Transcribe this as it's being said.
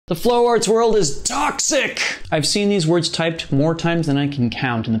The flow arts world is toxic! I've seen these words typed more times than I can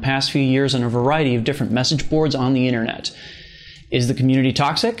count in the past few years on a variety of different message boards on the internet. Is the community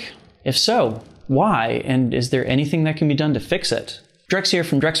toxic? If so, why? And is there anything that can be done to fix it? Drex here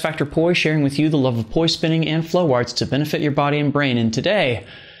from Drex Factor Poi, sharing with you the love of poi spinning and flow arts to benefit your body and brain. And today,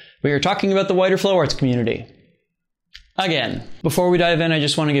 we are talking about the wider flow arts community. Again. Before we dive in, I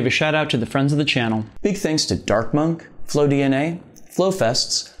just want to give a shout out to the friends of the channel. Big thanks to Dark Monk, Flow DNA, Flow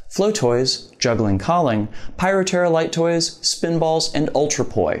Fests, Flow Toys, Juggling Calling, Pyroterra Light Toys, Spinballs, and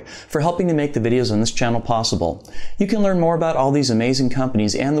Ultrapoi for helping to make the videos on this channel possible. You can learn more about all these amazing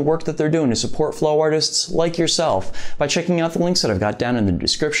companies and the work that they're doing to support flow artists like yourself by checking out the links that I've got down in the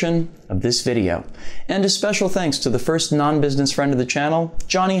description of this video. And a special thanks to the first non-business friend of the channel,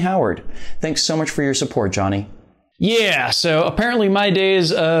 Johnny Howard. Thanks so much for your support, Johnny. Yeah, so apparently my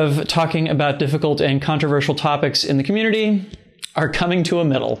days of talking about difficult and controversial topics in the community are coming to a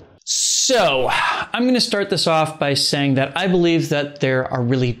middle. So, I'm going to start this off by saying that I believe that there are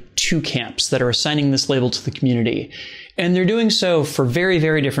really two camps that are assigning this label to the community, and they're doing so for very,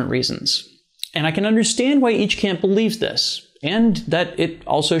 very different reasons. And I can understand why each camp believes this, and that it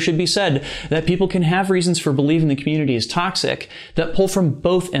also should be said that people can have reasons for believing the community is toxic that pull from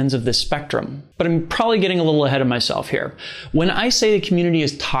both ends of this spectrum. But I'm probably getting a little ahead of myself here. When I say the community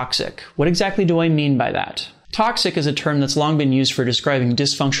is toxic, what exactly do I mean by that? Toxic is a term that's long been used for describing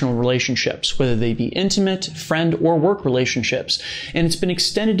dysfunctional relationships, whether they be intimate, friend, or work relationships, and it's been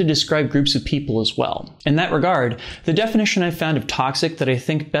extended to describe groups of people as well. In that regard, the definition I've found of toxic that I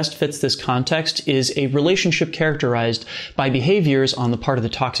think best fits this context is a relationship characterized by behaviors on the part of the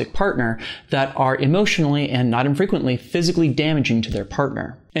toxic partner that are emotionally and not infrequently physically damaging to their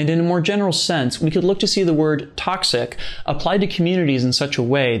partner. And in a more general sense, we could look to see the word toxic applied to communities in such a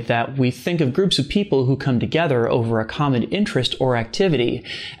way that we think of groups of people who come together over a common interest or activity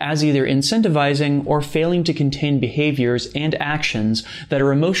as either incentivizing or failing to contain behaviors and actions that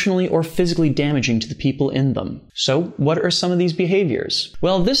are emotionally or physically damaging to the people in them. So, what are some of these behaviors?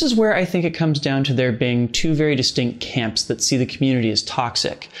 Well, this is where I think it comes down to there being two very distinct camps that see the community as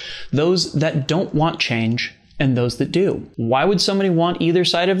toxic. Those that don't want change, and those that do. Why would somebody want either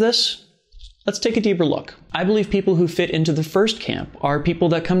side of this? Let's take a deeper look. I believe people who fit into the first camp are people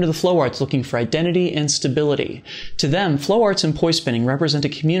that come to the flow arts looking for identity and stability. To them, flow arts and poi spinning represent a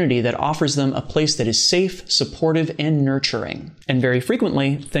community that offers them a place that is safe, supportive, and nurturing. And very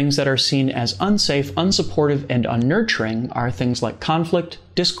frequently, things that are seen as unsafe, unsupportive, and unnurturing are things like conflict,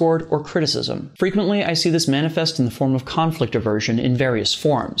 discord, or criticism. Frequently, I see this manifest in the form of conflict aversion in various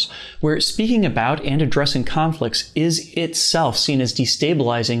forms, where speaking about and addressing conflicts is itself seen as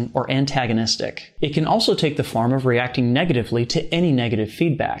destabilizing or antagonistic. It can also take the form of reacting negatively to any negative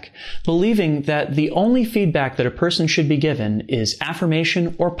feedback, believing that the only feedback that a person should be given is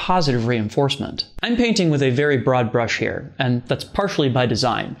affirmation or positive reinforcement. I'm painting with a very broad brush here, and that's partially by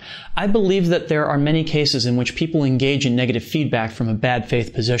design. I believe that there are many cases in which people engage in negative feedback from a bad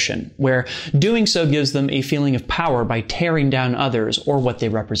faith position, where doing so gives them a feeling of power by tearing down others or what they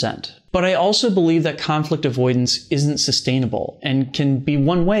represent. But I also believe that conflict avoidance isn't sustainable and can be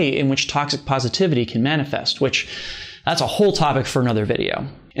one way in which toxic positivity can manifest, which that's a whole topic for another video.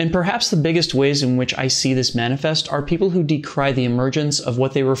 And perhaps the biggest ways in which I see this manifest are people who decry the emergence of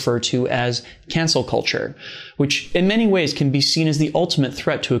what they refer to as cancel culture, which in many ways can be seen as the ultimate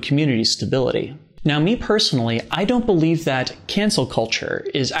threat to a community's stability. Now, me personally, I don't believe that cancel culture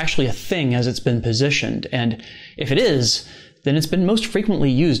is actually a thing as it's been positioned, and if it is, then it's been most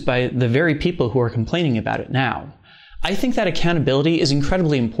frequently used by the very people who are complaining about it now. I think that accountability is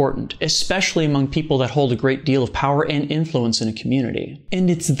incredibly important, especially among people that hold a great deal of power and influence in a community.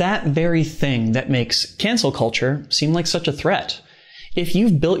 And it's that very thing that makes cancel culture seem like such a threat. If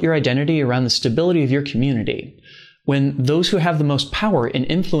you've built your identity around the stability of your community, when those who have the most power and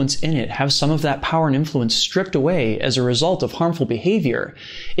influence in it have some of that power and influence stripped away as a result of harmful behavior,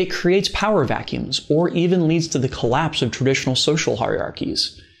 it creates power vacuums or even leads to the collapse of traditional social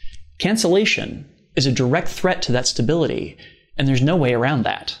hierarchies. Cancellation is a direct threat to that stability, and there's no way around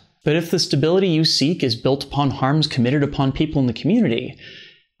that. But if the stability you seek is built upon harms committed upon people in the community,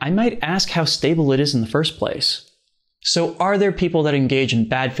 I might ask how stable it is in the first place. So are there people that engage in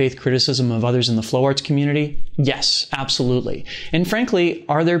bad faith criticism of others in the flow arts community? Yes, absolutely. And frankly,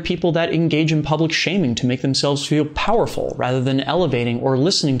 are there people that engage in public shaming to make themselves feel powerful rather than elevating or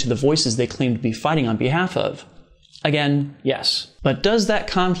listening to the voices they claim to be fighting on behalf of? Again, yes. But does that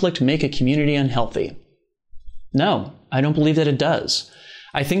conflict make a community unhealthy? No, I don't believe that it does.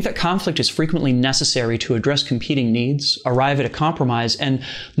 I think that conflict is frequently necessary to address competing needs, arrive at a compromise, and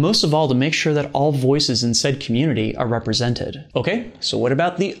most of all to make sure that all voices in said community are represented. Okay, so what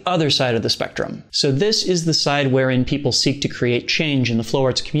about the other side of the spectrum? So this is the side wherein people seek to create change in the flow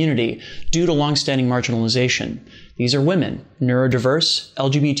arts community due to long-standing marginalization. These are women, neurodiverse,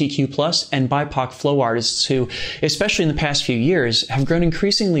 LGBTQ+, and BIPOC flow artists who, especially in the past few years, have grown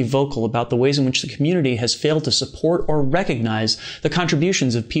increasingly vocal about the ways in which the community has failed to support or recognize the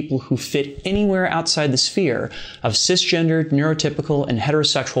contributions of people who fit anywhere outside the sphere of cisgendered, neurotypical, and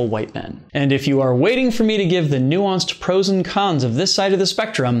heterosexual white men. And if you are waiting for me to give the nuanced pros and cons of this side of the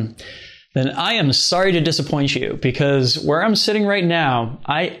spectrum, then I am sorry to disappoint you, because where I'm sitting right now,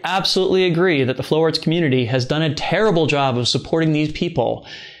 I absolutely agree that the flow arts community has done a terrible job of supporting these people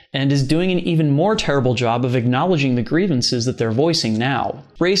and is doing an even more terrible job of acknowledging the grievances that they're voicing now.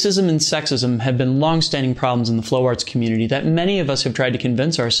 Racism and sexism have been long-standing problems in the flow arts community that many of us have tried to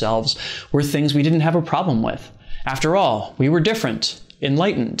convince ourselves were things we didn't have a problem with. After all, we were different,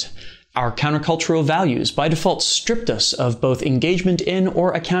 enlightened. Our countercultural values by default stripped us of both engagement in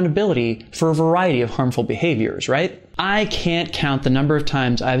or accountability for a variety of harmful behaviors, right? I can't count the number of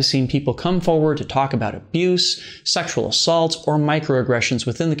times I've seen people come forward to talk about abuse, sexual assaults, or microaggressions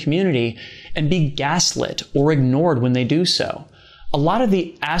within the community and be gaslit or ignored when they do so. A lot of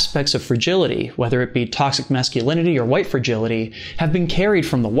the aspects of fragility, whether it be toxic masculinity or white fragility, have been carried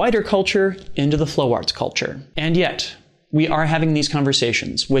from the wider culture into the flow arts culture. And yet, we are having these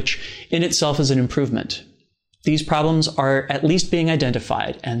conversations, which in itself is an improvement. These problems are at least being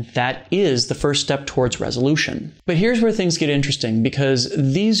identified, and that is the first step towards resolution. But here's where things get interesting, because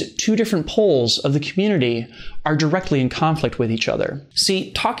these two different poles of the community are directly in conflict with each other.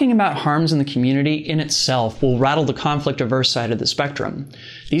 See, talking about harms in the community in itself will rattle the conflict-averse side of the spectrum.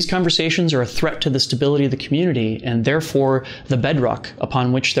 These conversations are a threat to the stability of the community, and therefore the bedrock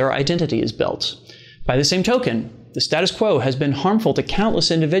upon which their identity is built. By the same token, the status quo has been harmful to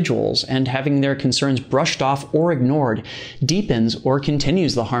countless individuals, and having their concerns brushed off or ignored deepens or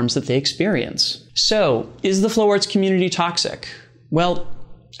continues the harms that they experience. So, is the flow arts community toxic? Well,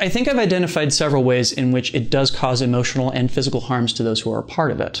 I think I've identified several ways in which it does cause emotional and physical harms to those who are a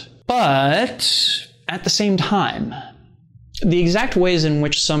part of it. But, at the same time, the exact ways in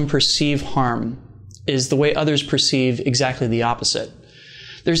which some perceive harm is the way others perceive exactly the opposite.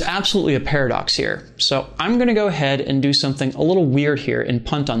 There's absolutely a paradox here, so I'm going to go ahead and do something a little weird here and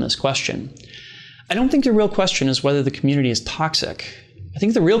punt on this question. I don't think the real question is whether the community is toxic. I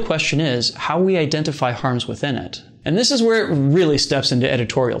think the real question is how we identify harms within it. And this is where it really steps into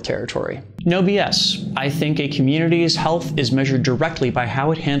editorial territory. No BS. I think a community's health is measured directly by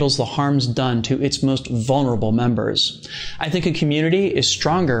how it handles the harms done to its most vulnerable members. I think a community is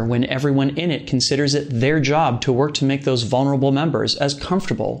stronger when everyone in it considers it their job to work to make those vulnerable members as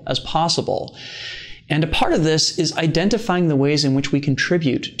comfortable as possible. And a part of this is identifying the ways in which we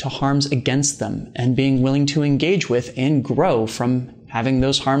contribute to harms against them and being willing to engage with and grow from having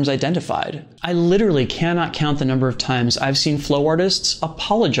those harms identified. I literally cannot count the number of times I've seen flow artists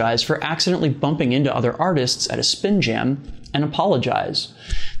apologize for accidentally bumping into other artists at a spin jam and apologize.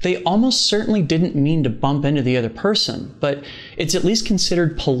 They almost certainly didn't mean to bump into the other person, but it's at least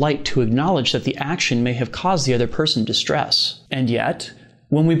considered polite to acknowledge that the action may have caused the other person distress. And yet,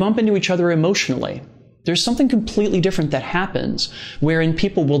 when we bump into each other emotionally, there's something completely different that happens, wherein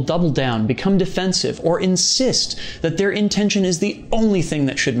people will double down, become defensive, or insist that their intention is the only thing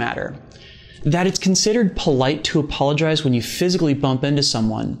that should matter. That it's considered polite to apologize when you physically bump into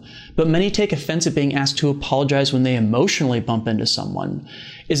someone, but many take offense at being asked to apologize when they emotionally bump into someone,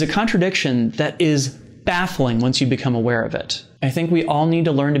 is a contradiction that is baffling once you become aware of it. I think we all need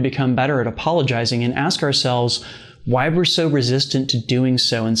to learn to become better at apologizing and ask ourselves why we're so resistant to doing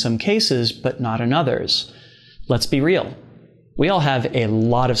so in some cases, but not in others. Let's be real. We all have a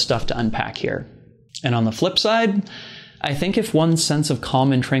lot of stuff to unpack here. And on the flip side, I think if one's sense of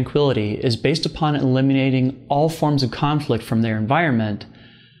calm and tranquility is based upon eliminating all forms of conflict from their environment,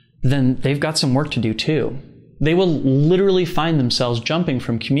 then they've got some work to do too. They will literally find themselves jumping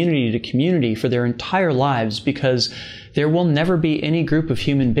from community to community for their entire lives because there will never be any group of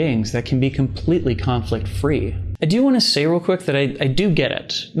human beings that can be completely conflict-free. I do want to say real quick that I do get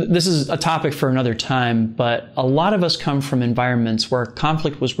it. This is a topic for another time, but a lot of us come from environments where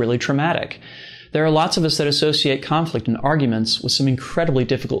conflict was really traumatic. There are lots of us that associate conflict and arguments with some incredibly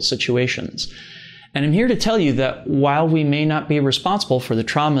difficult situations. And I'm here to tell you that while we may not be responsible for the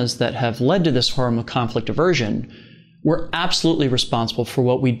traumas that have led to this form of conflict aversion, we're absolutely responsible for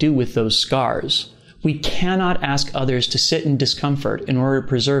what we do with those scars. We cannot ask others to sit in discomfort in order to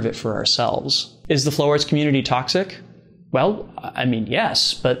preserve it for ourselves. Is the flow arts community toxic? Well, I mean,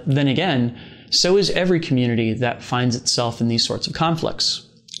 yes, but then again, so is every community that finds itself in these sorts of conflicts.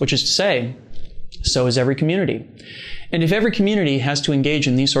 Which is to say, so is every community. And if every community has to engage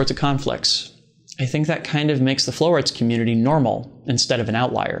in these sorts of conflicts, I think that kind of makes the flow arts community normal instead of an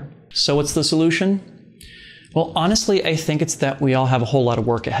outlier. So what's the solution? Well, honestly, I think it's that we all have a whole lot of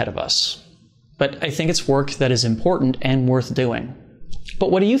work ahead of us. But I think it's work that is important and worth doing. But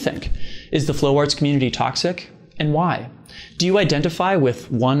what do you think? Is the flow arts community toxic? And why? Do you identify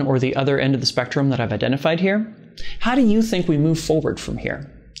with one or the other end of the spectrum that I've identified here? How do you think we move forward from here?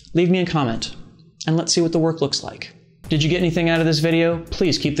 Leave me a comment, and let's see what the work looks like. Did you get anything out of this video?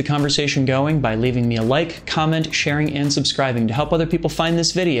 Please keep the conversation going by leaving me a like, comment, sharing, and subscribing to help other people find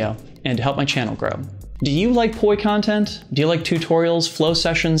this video and to help my channel grow. Do you like poi content? Do you like tutorials, flow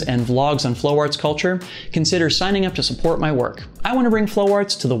sessions, and vlogs on flow arts culture? Consider signing up to support my work. I want to bring flow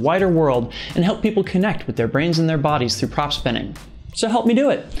arts to the wider world and help people connect with their brains and their bodies through prop spinning. So help me do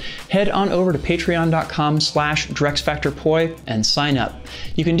it. Head on over to patreon.com/DrexFactorPoi and sign up.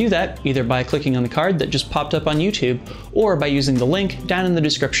 You can do that either by clicking on the card that just popped up on YouTube or by using the link down in the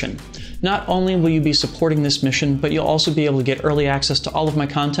description. Not only will you be supporting this mission, but you'll also be able to get early access to all of my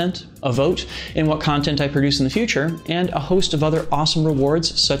content, a vote in what content I produce in the future, and a host of other awesome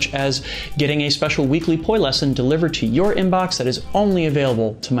rewards, such as getting a special weekly poi lesson delivered to your inbox that is only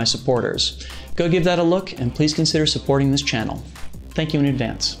available to my supporters. Go give that a look, and please consider supporting this channel. Thank you in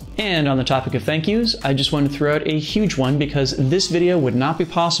advance. And on the topic of thank yous, I just want to throw out a huge one because this video would not be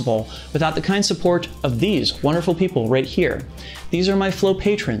possible without the kind support of these wonderful people right here. These are my Flow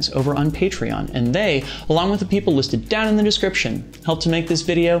patrons over on Patreon, and they, along with the people listed down in the description, help to make this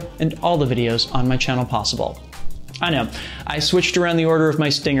video and all the videos on my channel possible. I know, I switched around the order of my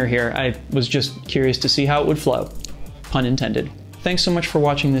stinger here. I was just curious to see how it would flow. Pun intended. Thanks so much for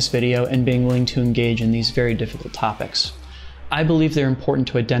watching this video and being willing to engage in these very difficult topics. I believe they're important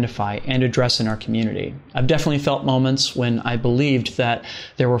to identify and address in our community. I've definitely felt moments when I believed that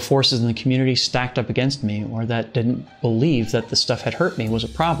there were forces in the community stacked up against me, or that didn't believe that the stuff had hurt me was a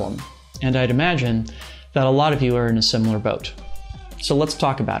problem. And I'd imagine that a lot of you are in a similar boat. So let's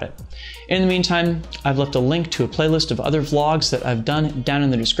talk about it. In the meantime, I've left a link to a playlist of other vlogs that I've done down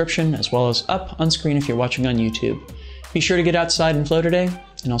in the description, as well as up on screen if you're watching on YouTube. Be sure to get outside and flow today,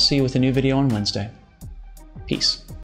 and I'll see you with a new video on Wednesday. Peace.